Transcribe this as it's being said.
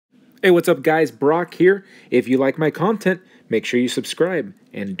Hey, what's up guys? Brock here. If you like my content, make sure you subscribe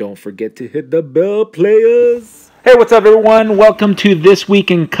and don't forget to hit the bell, players. Hey, what's up everyone? Welcome to This Week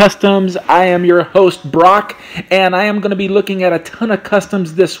in Customs. I am your host Brock, and I am going to be looking at a ton of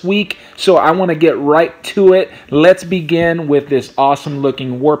customs this week, so I want to get right to it. Let's begin with this awesome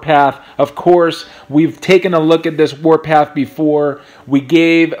looking Warpath. Of course, we've taken a look at this Warpath before. We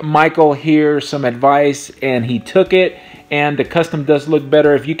gave Michael here some advice and he took it. And the custom does look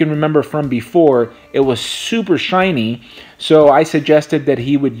better. If you can remember from before, it was super shiny. So I suggested that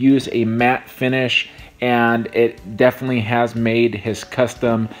he would use a matte finish, and it definitely has made his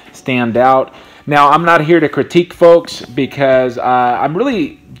custom stand out. Now, I'm not here to critique folks because I'm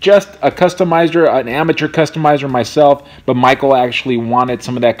really just a customizer, an amateur customizer myself, but Michael actually wanted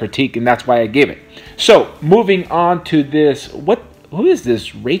some of that critique, and that's why I gave it. So moving on to this, who is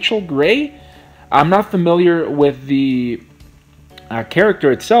this, Rachel Gray? I'm not familiar with the character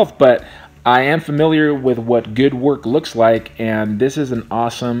itself, but I am familiar with what good work looks like, and this is an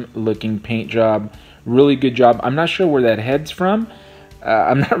awesome looking paint job. Really good job. I'm not sure where that head's from.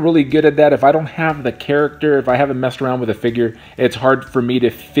 I'm not really good at that. If I don't have the character, if I haven't messed around with a figure, it's hard for me to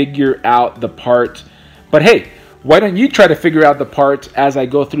figure out the part. But hey, why don't you try to figure out the parts as I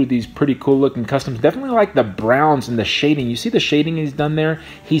go through these pretty cool looking customs. Definitely like the browns and the shading. You see the shading he's done there?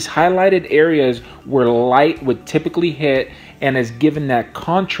 He's highlighted areas where light would typically hit and has given that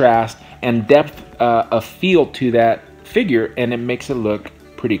contrast and depth of feel to that figure, and it makes it look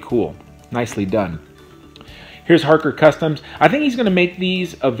pretty cool. Nicely done. Here's Harker Customs. I think he's going to make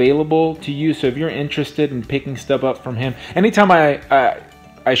these available to you, so if you're interested in picking stuff up from him. Anytime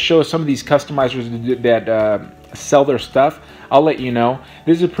I show some of these customizers that sell their stuff, I'll let you know.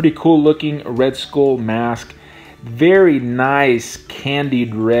 This is a pretty cool looking Red Skull mask. Very nice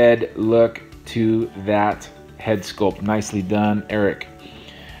candied red look to that head sculpt. Nicely done, Eric.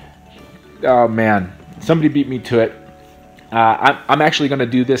 Oh man, somebody beat me to it. I'm actually going to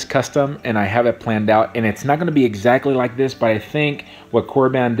do this custom, and I have it planned out, and it's not going to be exactly like this, but I think what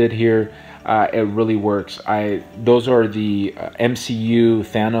Korban did here, it really works. Those are the MCU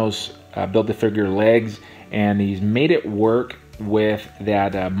Thanos Build-A-Figure legs, and he's made it work with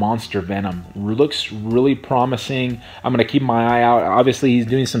that monster venom. Looks really promising. I'm gonna keep my eye out. Obviously he's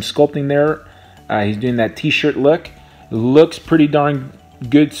doing some sculpting there. He's doing that t-shirt look. Looks pretty darn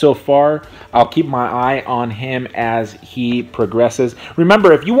good so far. I'll keep my eye on him as he progresses.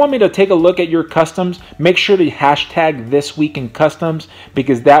 Remember, if you want me to take a look at your customs, make sure to hashtag This Week in Customs,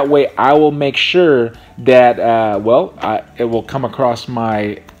 because that way I will make sure that it will come across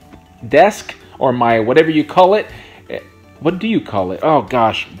my desk, or my whatever you call it. What do you call it? Oh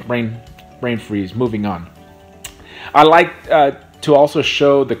gosh, brain freeze. Moving on. I like to also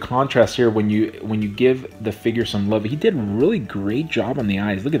show the contrast here when you give the figure some love. He did a really great job on the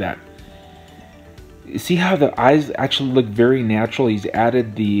eyes. Look at that. You see how the eyes actually look very natural. He's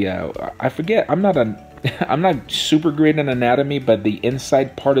added the I forget. I'm not super great in anatomy, but the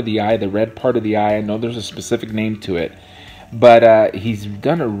inside part of the eye, the red part of the eye, I know there's a specific name to it. But he's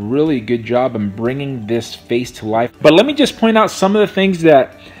done a really good job in bringing this face to life. But let me just point out some of the things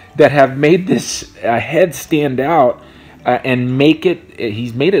that have made this head stand out and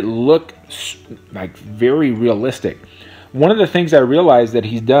he's made it look like very realistic. One of the things I realized that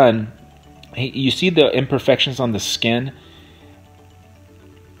he's done, you see the imperfections on the skin.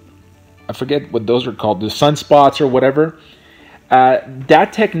 I forget what those are called, the sunspots or whatever.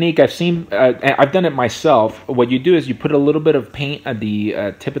 That technique I've seen, I've done it myself. What you do is you put a little bit of paint at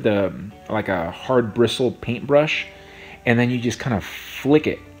the tip of like a hard bristle paintbrush, and then you just kind of flick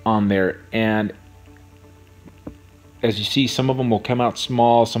it on there. And as you see, some of them will come out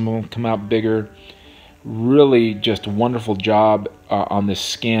small, some of them come out bigger. Really just wonderful job on the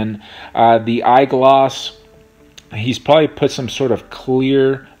skin. The eye gloss, he's probably put some sort of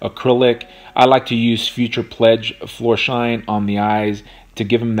clear acrylic. I like to use Future Pledge Floor Shine on the eyes to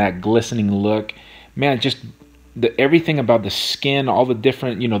give him that glistening look. Man, just everything about the skin, all the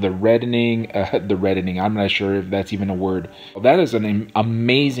different, the reddening, I'm not sure if that's even a word. That is an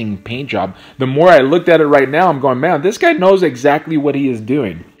amazing paint job. The more I looked at it right now, I'm going, man, this guy knows exactly what he is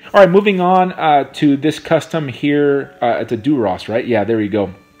doing. All right, moving on to this custom here. It's a Duros, right? Yeah, there you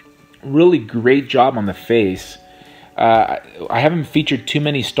go. Really great job on the face. I haven't featured too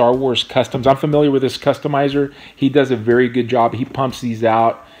many Star Wars customs. I'm familiar with this customizer. He does a very good job. He pumps these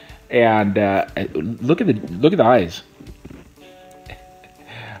out, and look at the eyes.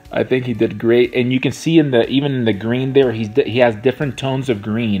 I think he did great, and you can see even in the green there, he has different tones of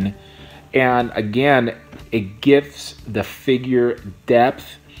green, and again, it gives the figure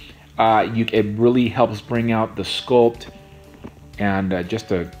depth. It really helps bring out the sculpt. and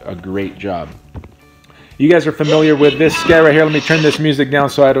just a great job. You guys are familiar with this guy right here. Let me turn this music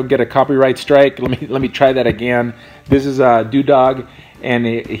down so I don't get a copyright strike. Let me try that again. This is DoDog, and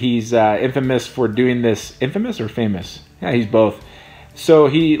he's infamous for doing this. Infamous or famous? Yeah, he's both. So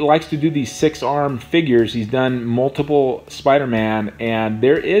he likes to do these 6-arm figures. He's done multiple Spider-Man, and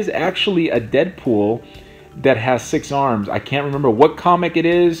there is actually a Deadpool that has 6 arms. I can't remember what comic it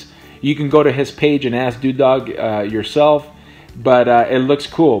is. You can go to his page and ask DoDog yourself. But it looks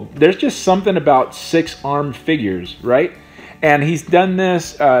cool. There's just something about 6-arm figures, right? And he's done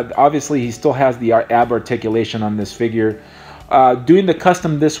this. Obviously, he still has the ab articulation on this figure. Doing the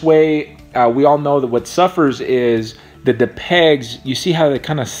custom this way, we all know that what suffers is that the pegs, you see how they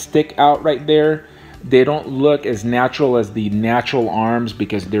kind of stick out right there? They don't look as natural as the natural arms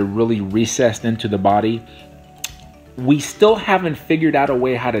because they're really recessed into the body. We still haven't figured out a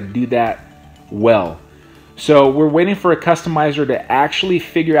way how to do that well. So we're waiting for a customizer to actually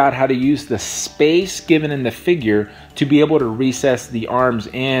figure out how to use the space given in the figure to be able to recess the arms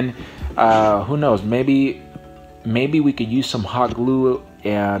in. Who knows? Maybe we could use some hot glue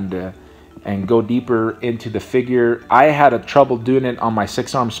and go deeper into the figure. I had a trouble doing it on my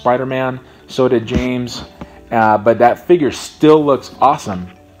 6-arm Spider-Man. So did James. But that figure still looks awesome.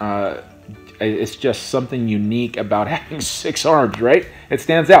 It's just something unique about having 6 arms, right? It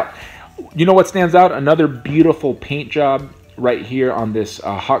stands out. You know what stands out? Another beautiful paint job right here on this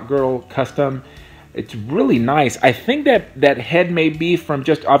Hot Girl custom. It's really nice. I think that head may be from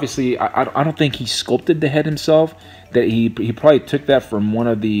just, obviously, I don't think he sculpted the head himself. That he probably took that from one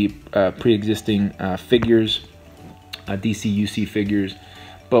of the pre-existing figures, DC-UC figures.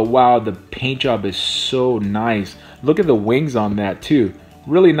 But wow, the paint job is so nice. Look at the wings on that too.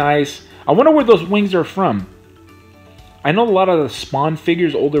 Really nice. I wonder where those wings are from. I know a lot of the Spawn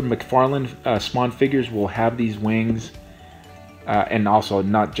figures, older McFarlane Spawn figures will have these wings. And also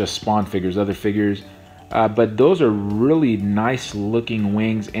not just Spawn figures, other figures. But those are really nice looking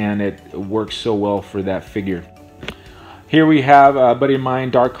wings, and it works so well for that figure. Here we have a buddy of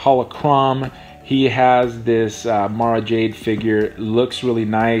mine, Dark Holocron. He has this Mara Jade figure. Looks really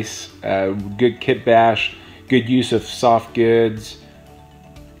nice. Good kit bash. Good use of soft goods.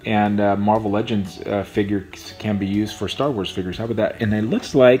 And Marvel Legends figures can be used for Star Wars figures. How about that? And it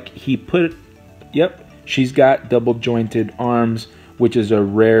looks like he put, yep, she's got double jointed arms, which is a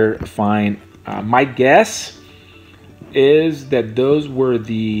rare find. My guess is that those were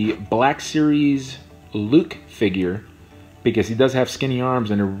the Black Series Luke figure, because he does have skinny arms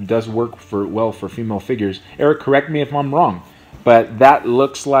and it does work well for female figures. Eric, correct me if I'm wrong, but that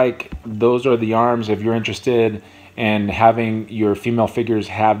looks like those are the arms. If you're interested in having your female figures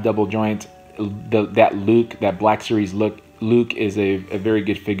have double joints, that Luke, that Black Series Luke is a very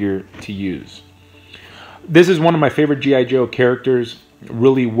good figure to use. This is one of my favorite G.I. Joe characters.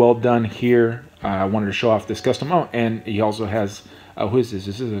 Really well done here. I wanted to show off this custom. Oh, and he also has, who is this?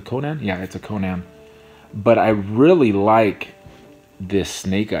 Is this a Conan? Yeah, it's a Conan. But I really like this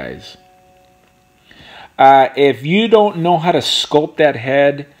Snake Eyes. If you don't know how to sculpt that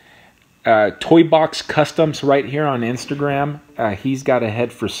head, Toy Box Customs right here on Instagram. He's got a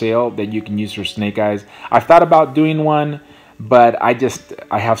head for sale that you can use for Snake Eyes. I've thought about doing one, but I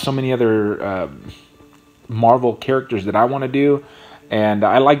have so many other Marvel characters that I want to do, and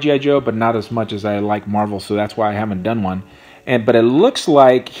I like G.I. Joe, but not as much as I like Marvel, so that's why I haven't done one. But it looks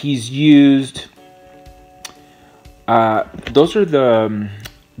like he's used. Those are the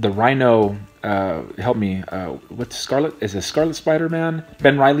Rhino. Help me. What's Scarlet? Is it Scarlet Spider-Man?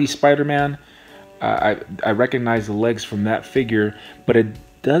 Ben Reilly Spider-Man. I recognize the legs from that figure, but it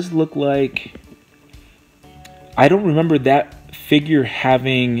does look like. I don't remember that figure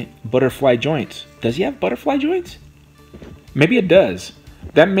having butterfly joints. Does he have butterfly joints? Maybe it does.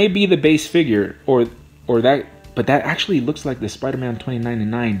 That may be the base figure, or that. But that actually looks like the Spider-Man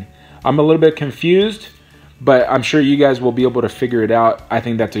 2099. I'm a little bit confused, but I'm sure you guys will be able to figure it out. I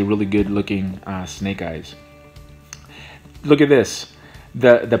think that's a really good looking Snake Eyes. Look at this.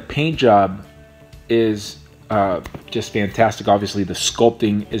 The paint job is just fantastic. Obviously, the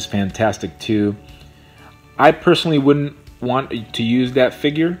sculpting is fantastic too. I personally wouldn't want to use that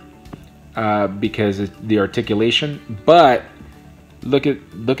figure because of the articulation, but look at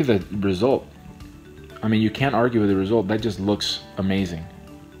the result. I mean, you can't argue with the result. That just looks amazing.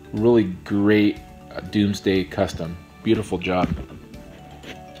 Really great Doomsday custom. Beautiful job.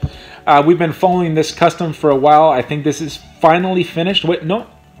 We've been following this custom for a while. I think this is finally finished. Wait, no.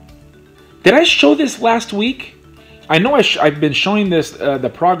 Did I show this last week? I know I've been showing this,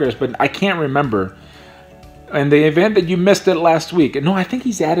 the progress, but I can't remember. And the event that you missed it last week. No, I think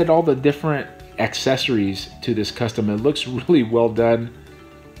he's added all the different accessories to this custom. It looks really well done.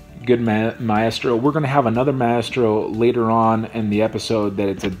 Good Maestro. We're going to have another Maestro later on in the episode that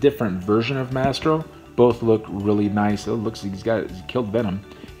it's a different version of Maestro. Both look really nice. It looks like he's killed Venom.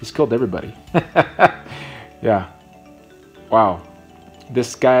 He's killed everybody. Yeah. Wow.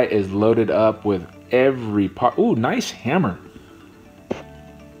 This guy is loaded up with every part. Ooh, nice hammer.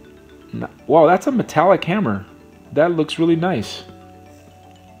 Wow, that's a metallic hammer. That looks really nice.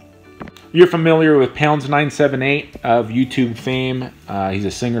 You're familiar with Pounds978 of YouTube fame. He's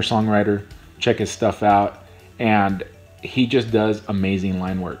a singer-songwriter. Check his stuff out. And he just does amazing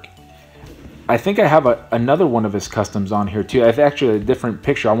line work. I think I have another one of his customs on here too. I've actually a different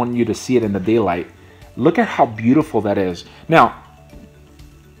picture. I want you to see it in the daylight. Look at how beautiful that is. Now,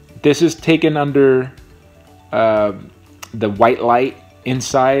 this is taken under the white light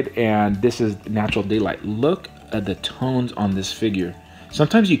inside, and this is natural daylight. Look at the tones on this figure.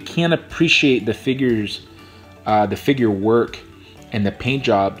 Sometimes you can't appreciate the figures, the figure work and the paint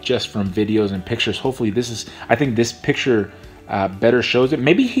job just from videos and pictures. Hopefully I think this picture better shows it.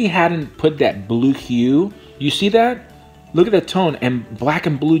 Maybe he hadn't put that blue hue. You see that? Look at the tone, and black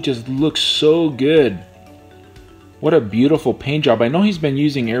and blue just looks so good. What a beautiful paint job. I know he's been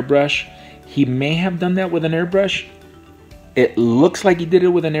using airbrush. He may have done that with an airbrush. It looks like he did it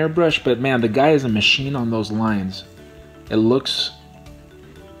with an airbrush, but man, the guy is a machine on those lines. It looks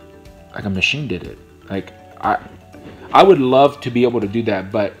like a machine did it. Like I would love to be able to do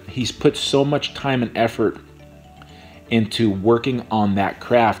that, but he's put so much time and effort into working on that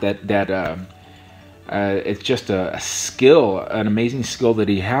craft that it's just a skill, an amazing skill that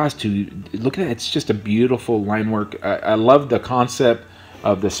he has to look at. It's just a beautiful line work. I love the concept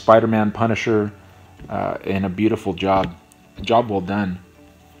of the Spider-Man Punisher, and a beautiful job well done.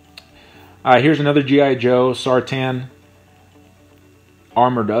 Here's another G.I. Joe Sartan.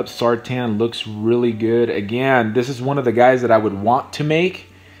 Armored up Sartan looks really good. Again, this is one of the guys that I would want to make,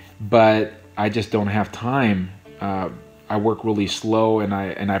 but I just don't have time. I work really slow, and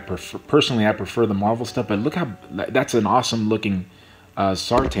I personally prefer the Marvel stuff. But look how that's an awesome looking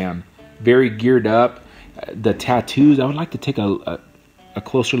Sartan. Very geared up. The tattoos, I would like to take a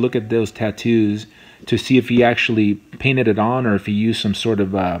closer look at those tattoos to see if he actually painted it on or if he used some sort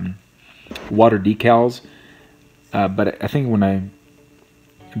of water decals. But I think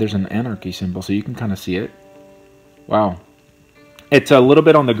there's an anarchy symbol, so you can kind of see it. Wow. It's a little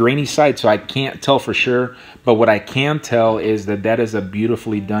bit on the grainy side, so I can't tell for sure. But what I can tell is that is a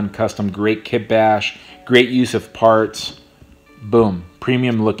beautifully done custom. Great kit bash, great use of parts. Boom,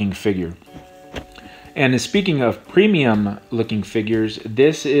 premium looking figure. And speaking of premium looking figures,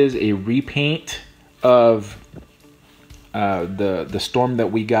 this is a repaint of the Storm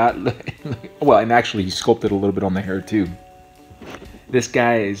that we got. Well, and actually he sculpted a little bit on the hair too. This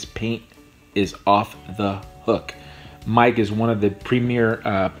guy's paint is off the hook. Mike is one of the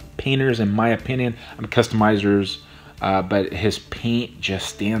premier painters, in my opinion, customizers, but his paint just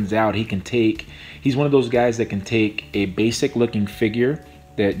stands out. He's one of those guys that can take a basic looking figure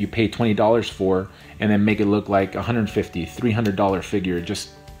that you pay $20 for and then make it look like a $150, $300 figure. Just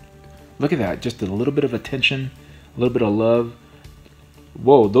look at that. Just a little bit of attention, a little bit of love.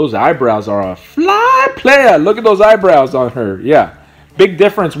 Whoa, those eyebrows are a fly player. Look at those eyebrows on her. Yeah. Big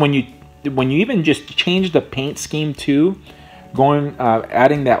difference when you even just change the paint scheme too.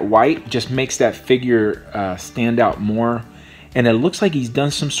 Adding that white just makes that figure stand out more. And it looks like he's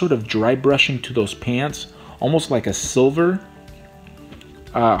done some sort of dry brushing to those pants, almost like a silver.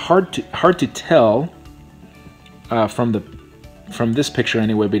 Hard to tell from this picture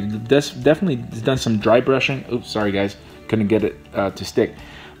anyway, but it definitely done some dry brushing. Oops, sorry guys, couldn't get it to stick.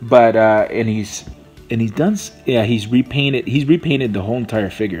 But and he's repainted the whole entire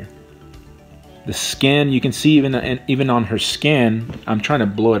figure. The skin, you can see even on her skin. I'm trying to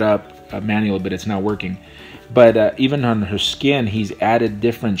blow it up manually, but it's not working. But even on her skin, he's added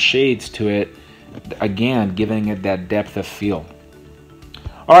different shades to it, again giving it that depth of feel.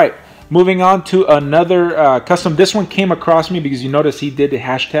 All right, moving on to another custom. This one came across me because you notice he did the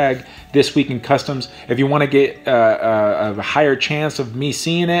hashtag This Week in Customs. If you want to get a higher chance of me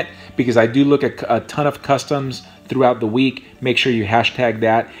seeing it, because I do look at a ton of customs throughout the week, make sure you hashtag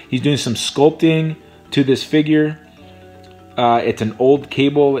that. He's doing some sculpting to this figure. It's an old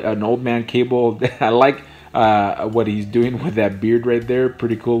cable, an old man cable. I like what he's doing with that beard right there.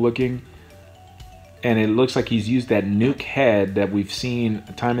 Pretty cool looking. And it looks like he's used that nuke head that we've seen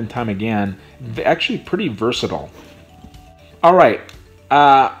time and time again. Actually pretty versatile. All right,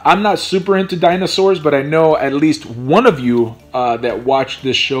 I'm not super into dinosaurs, but I know at least one of you that watched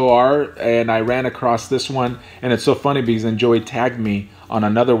this show are, and I ran across this one, and it's so funny because Enjoy tagged me on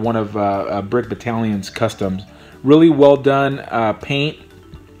another one of Brick Battalion's customs. Really well done paint.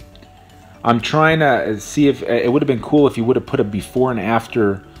 I'm trying to see if it would have been cool if you would have put a before and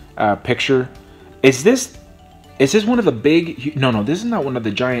after picture. Is this one of the big? No, this is not one of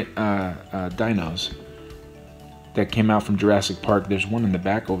the giant dinos that came out from Jurassic Park. There's one in the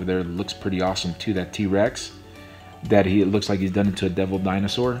back over there that looks pretty awesome too. That T-Rex, it looks like he's done into a devil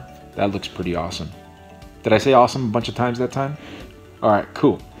dinosaur. That looks pretty awesome. Did I say awesome a bunch of times that time? All right,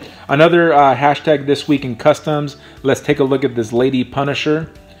 cool. Another hashtag this week in customs. Let's take a look at this Lady Punisher.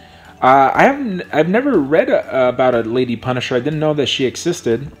 I've never read about a Lady Punisher. I didn't know that she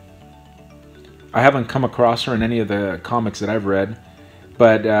existed. I haven't come across her in any of the comics that I've read.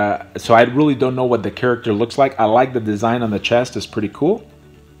 But, so I really don't know what the character looks like. I like the design on the chest. It's pretty cool.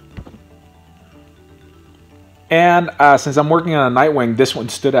 And since I'm working on a Nightwing, this one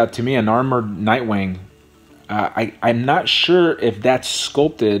stood out to me, an armored Nightwing. I'm not sure if that's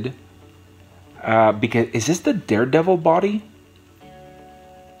sculpted. Because, is this the Daredevil body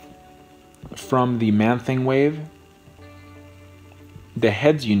from the Man-Thing wave? The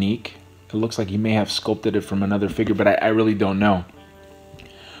head's unique. It looks like he may have sculpted it from another figure, but I really don't know.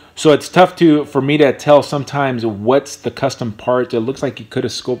 So it's tough for me to tell sometimes what's the custom part. It looks like he could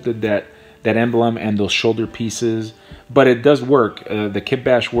have sculpted that emblem and those shoulder pieces, but it does work. The Kit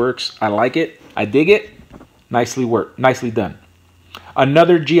Bash works. I like it. I dig it. Nicely done.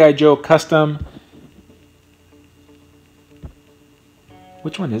 Another G.I. Joe custom.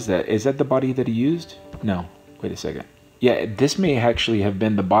 Which one is that? Is that the body that he used? No. Wait a second. Yeah, this may actually have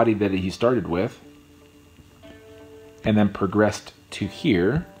been the body that he started with and then progressed to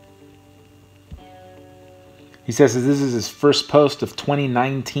here. He says that this is his first post of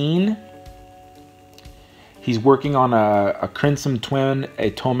 2019. He's working on a Crimson Twin, a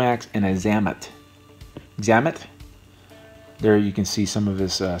Tomax, and a Zamet. Zamet? There you can see some of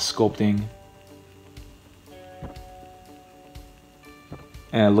his sculpting.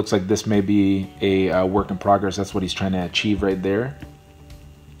 And it looks like this may be a work in progress. That's what he's trying to achieve right there.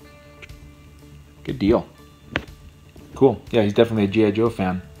 Good deal. Cool. Yeah, he's definitely a G.I. Joe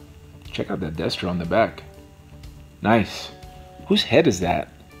fan. Check out that Destro on the back. Nice. Whose head is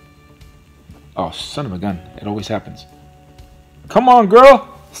that? Oh, son of a gun. It always happens. Come on,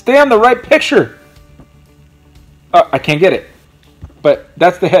 girl. Stay on the right picture. Oh, I can't get it. But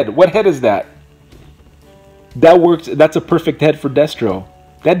that's the head. What head is that? That works. That's a perfect head for Destro.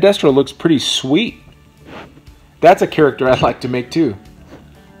 That Destro looks pretty sweet. That's a character I'd like to make too.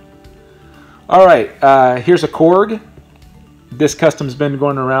 All right. Here's a Korg. This custom's been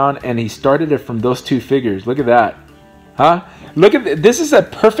going around, and he started it from those two figures. Look at that. Huh? Look at this. Is a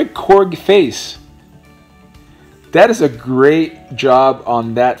perfect Korg face. That is a great job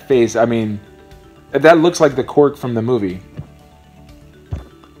on that face. I mean, that looks like the Korg from the movie.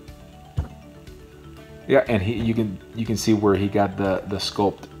 Yeah, and you can see where he got the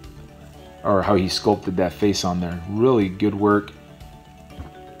sculpt, or how he sculpted that face on there. Really good work.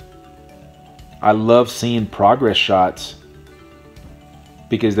 I love seeing progress shots,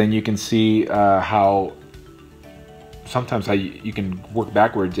 because then you can see how sometimes you can work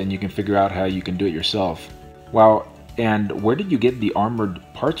backwards and you can figure out how you can do it yourself. Wow. And where did you get the armored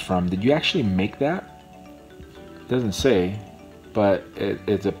parts from? Did you actually make that? It doesn't say, but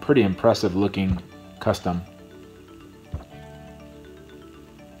it's a pretty impressive looking custom.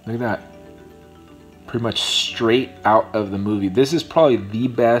 Look at that. Pretty much straight out of the movie. This is probably the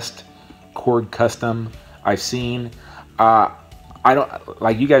best Korg custom I've seen. I don't,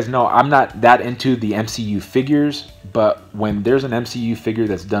 like you guys know, I'm not that into the MCU figures, but when there's an MCU figure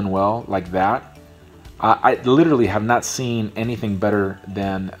that's done well like that, I literally have not seen anything better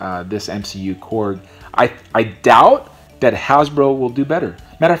than this MCU Korg. I doubt that Hasbro will do better.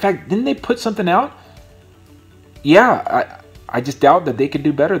 Matter of fact, didn't they put something out? Yeah, I just doubt that they could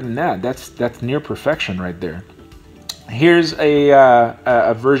do better than that. That's near perfection right there. Here's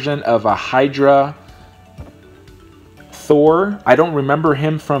a version of a Hydra Thor. I don't remember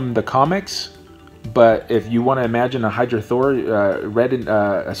him from the comics, but if you want to imagine a Hydra Thor, red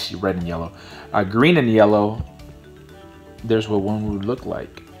and yellow, green and yellow, there's what one would look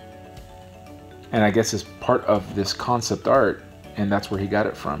like. And I guess it's part of this concept art, and that's where he got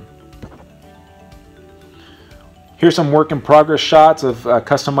it from. Here's some work in progress shots of a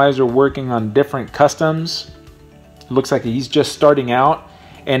customizer working on different customs. It looks like he's just starting out,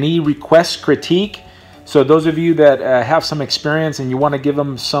 and he requests critique. So those of you that have some experience and you want to give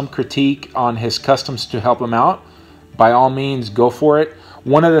him some critique on his customs to help him out, by all means, go for it.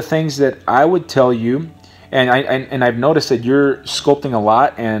 One of the things that I would tell you, and I've noticed that you're sculpting a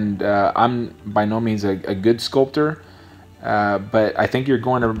lot, and I'm by no means a good sculptor, but I think you're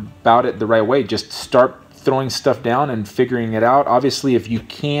going about it the right way. Just start throwing stuff down and figuring it out. Obviously, if you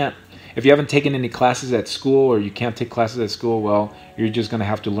haven't taken any classes at school, or you can't take classes at school, well, you're just going to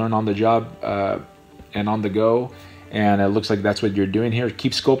have to learn on the job and on the go. And it looks like that's what you're doing here.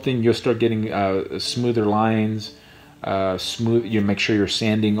 Keep sculpting. You'll start getting smoother lines. You make sure you're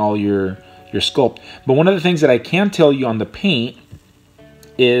sanding all your sculpt. But one of the things that I can tell you on the paint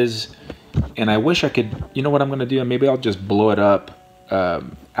is, and I wish I could, you know what I'm going to do? Maybe I'll just blow it up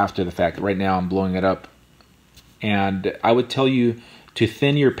after the fact. Right now I'm blowing it up. And I would tell you to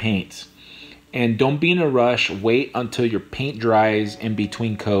thin your paints. And don't be in a rush. Wait until your paint dries in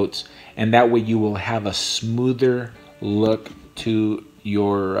between coats. And that way you will have a smoother look to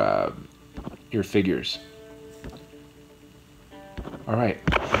your figures. All right,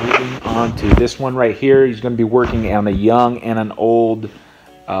 moving on to this one right here. He's going to be working on a young and an old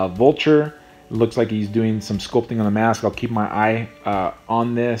vulture. It looks like he's doing some sculpting on the mask. I'll keep my eye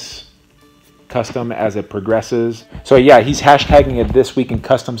on this custom as it progresses. So yeah, he's hashtagging it This Week in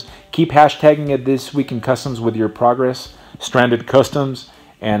Customs. Keep hashtagging it This Week in Customs with your progress, Stranded Customs,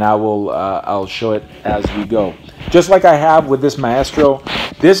 and I'll show it as we go. Just like I have with this Maestro.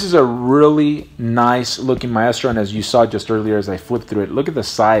 This is a really nice looking Maestro, and as you saw just earlier as I flipped through it, look at the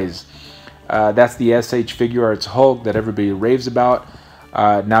size. That's the SH Figuarts Hulk that everybody raves about.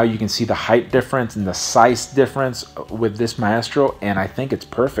 Now you can see the height difference and the size difference with this Maestro, and I think it's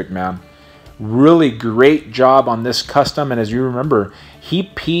perfect, man. Really great job on this custom, and as you remember, he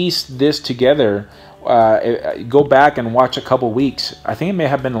pieced this together. Go back and watch a couple weeks. I think it may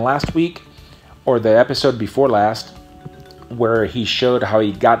have been last week or the episode before last, where he showed how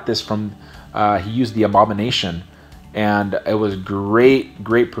he got this from, he used the Abomination, and it was great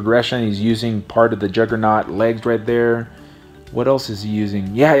progression. He's using part of the Juggernaut legs right there. What else is he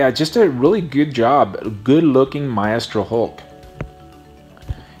using? Yeah, just a really good job. Good looking Maestro Hulk.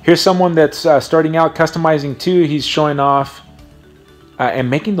 Here's someone that's starting out customizing too. He's showing off, and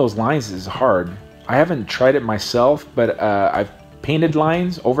making those lines is hard. I haven't tried it myself, but I've painted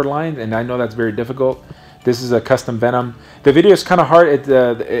lines, over lines, and I know that's very difficult. This is a custom Venom. The video is kind of hard.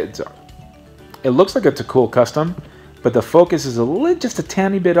 It looks like it's a cool custom, but the focus is just a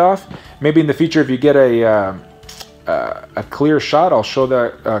tiny bit off. Maybe in the future, if you get a clear shot, I'll show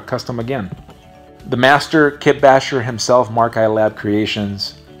that custom again. The master kit basher himself, Mark I Lab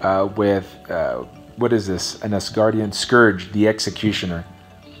Creations, with what is this? An Asgardian Scourge, the Executioner.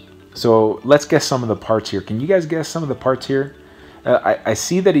 So let's guess some of the parts here. Can you guys guess some of the parts here? I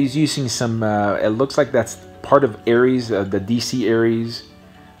see that he's using some, it looks like that's part of Ares, the DC Ares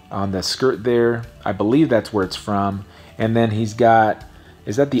on the skirt there. I believe that's where it's from. And then he's got,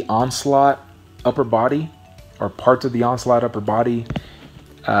 is that the Onslaught upper body? Or parts of the Onslaught upper body?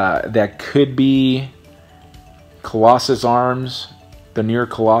 That could be Colossus arms, the near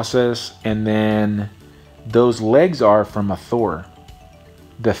Colossus, and then those legs are from a Thor.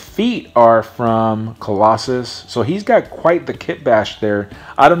 The feet are from Colossus. So he's got quite the kit bash there.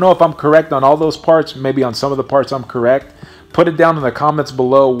 I don't know if I'm correct on all those parts. Maybe on some of the parts I'm correct. Put it down in the comments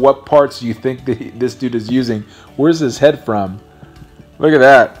below. What parts you think this dude is using? Where's his head from? Look at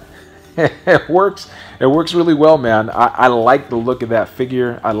that. It works really well, man. I like the look of that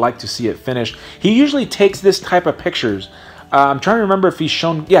figure. I like to see it finished. He usually takes this type of pictures. I'm trying to remember if he's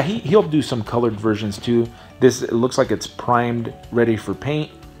shown. Yeah, he'll do some colored versions too. This, it looks like it's primed, ready for paint,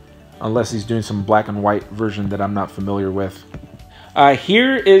 unless he's doing some black and white version that I'm not familiar with.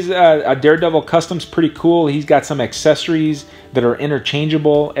 Here is a Daredevil Customs, pretty cool. He's got some accessories that are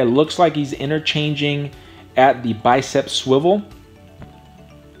interchangeable. It looks like he's interchanging at the bicep swivel.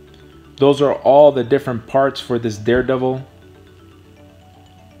 Those are all the different parts for this Daredevil.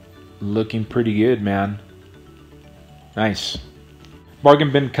 Looking pretty good, man. Nice.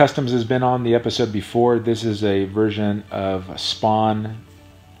 Bargain Bin Customs has been on the episode before. This is a version of Spawn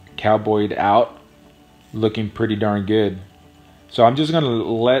cowboyed out. Looking pretty darn good. So I'm just going to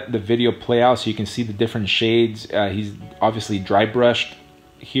let the video play out so you can see the different shades. He's obviously dry brushed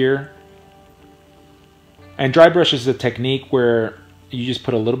here. And dry brush is a technique where you just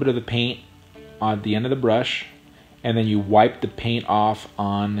put a little bit of the paint on the end of the brush, and then you wipe the paint off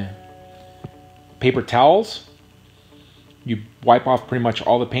on paper towels. You wipe off pretty much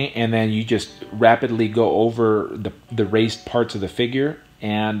all the paint, and then you just rapidly go over the raised parts of the figure,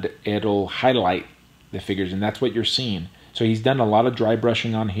 and it'll highlight the figures, and that's what you're seeing. So he's done a lot of dry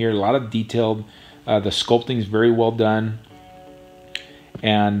brushing on here, a lot of detailed. The sculpting is very well done,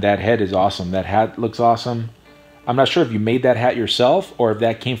 and that head is awesome. That hat looks awesome. I'm not sure if you made that hat yourself or if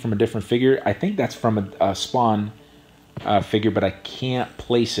that came from a different figure. I think that's from a Spawn figure, but I can't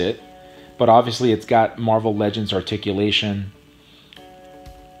place it. But obviously it's got Marvel Legends articulation.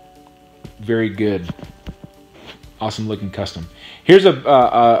 Very good. Awesome looking custom. Here's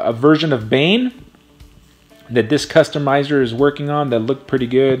a version of Bane that this customizer is working on that looked pretty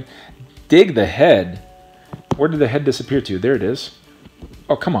good. Dig the head. Where did the head disappear to? There it is.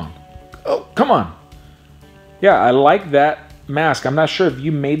 Oh, come on. Oh, come on. Yeah, I like that mask. I'm not sure if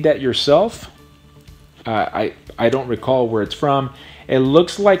you made that yourself. I don't recall where it's from. It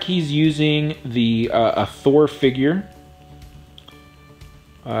looks like he's using the a Thor figure.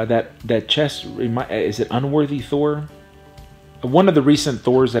 That chest, is it Unworthy Thor? One of the recent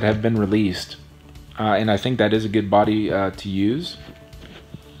Thors that have been released. And I think that is a good body to use.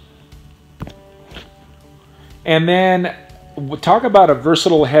 And then we'll talk about a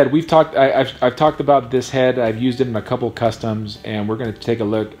versatile head. I've talked about this head. I've used it in a couple customs, and we're going to take a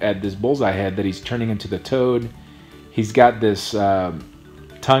look at this bullseye head that he's turning into the Toad. He's got this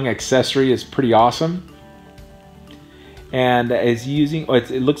tongue accessory. It's pretty awesome. And is using,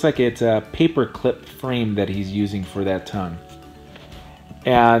 it looks like it's a paper clip frame that he's using for that tongue.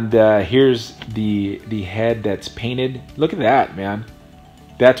 And here's the head that's painted. Look at that, man.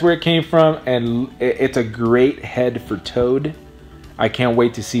 That's where it came from, and it's a great head for Toad. I can't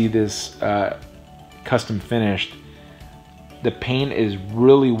wait to see this custom finished. The paint is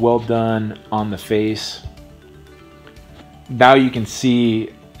really well done on the face. Now you can see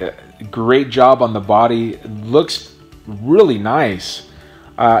great job on the body. Looks really nice.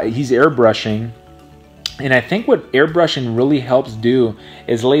 He's airbrushing, and I think what airbrushing really helps do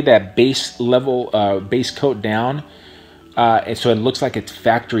is lay that base level base coat down, and so it looks like it's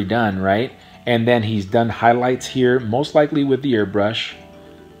factory done, right? And then he's done highlights here, most likely with the airbrush.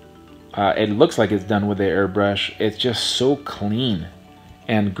 It looks like it's done with the airbrush. It's just so clean,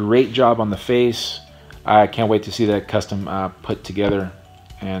 and great job on the face. I can't wait to see that custom put together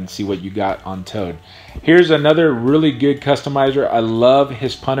and see what you got on Toad. Here's another really good customizer. I love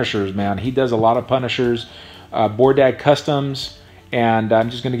his Punishers, man. He does a lot of Punishers, Bordag Customs, and I'm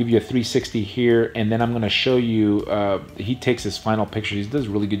just going to give you a 360 here, and then I'm going to show you, he takes his final pictures. He does a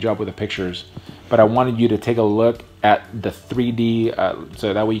really good job with the pictures, but I wanted you to take a look at the 3D,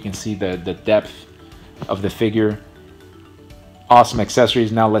 so that way you can see the depth of the figure. Awesome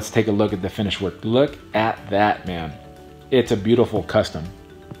accessories. Now let's take a look at the finished work. Look at that, man. It's a beautiful custom.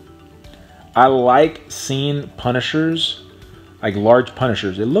 I like seeing Punishers, like large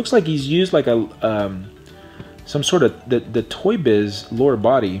Punishers. It looks like he's used like a some sort of the Toy Biz lower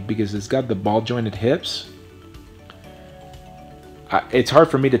body, because it's got the ball jointed hips. It's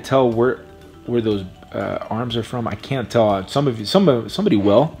hard for me to tell where those arms are from. I can't tell. Somebody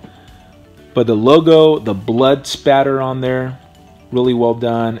will. But the logo, the blood spatter on there, really well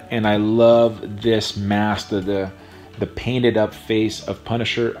done. And I love this mask, the painted up face of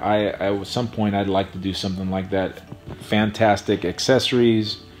Punisher. At some point I'd like to do something like that. Fantastic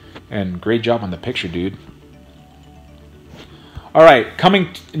accessories and great job on the picture, dude. All right,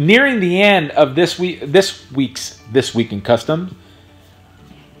 nearing the end of this week in custom.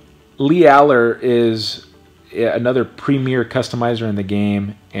 Lee Aller is another premier customizer in the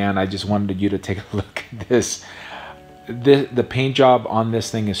game, and I just wanted you to take a look at this. The paint job on this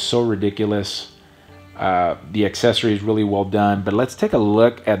thing is so ridiculous. The accessory is really well done, but let's take a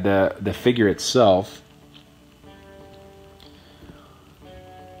look at the figure itself.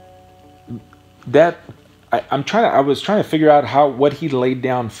 I was trying to figure out what he laid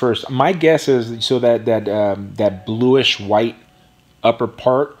down first. My guess is so that bluish white upper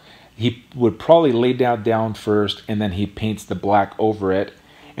part, he would probably lay down first, and then he paints the black over it,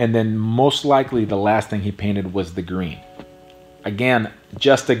 and then most likely the last thing he painted was the green. Again,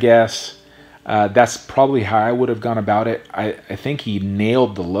 just a guess. That's probably how I would have gone about it. I think he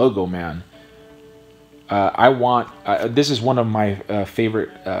nailed the logo, man. This is one of my favorite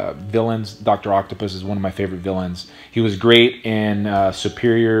villains. Dr. Octopus is one of my favorite villains. He was great in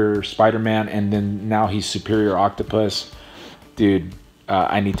Superior Spider-Man, and then now he's Superior Octopus. Dude,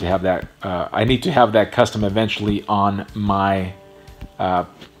 I need to have that. I need to have that custom eventually on my, on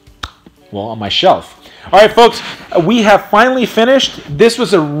my shelf. All right, folks, we have finally finished. This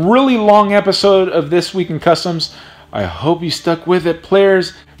was a really long episode of This Week in Customs. I hope you stuck with it,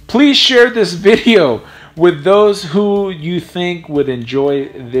 players. Please share this video with those who you think would enjoy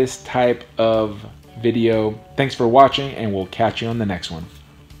this type of video. Thanks for watching, and we'll catch you on the next one.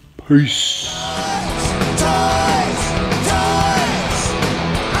 Peace.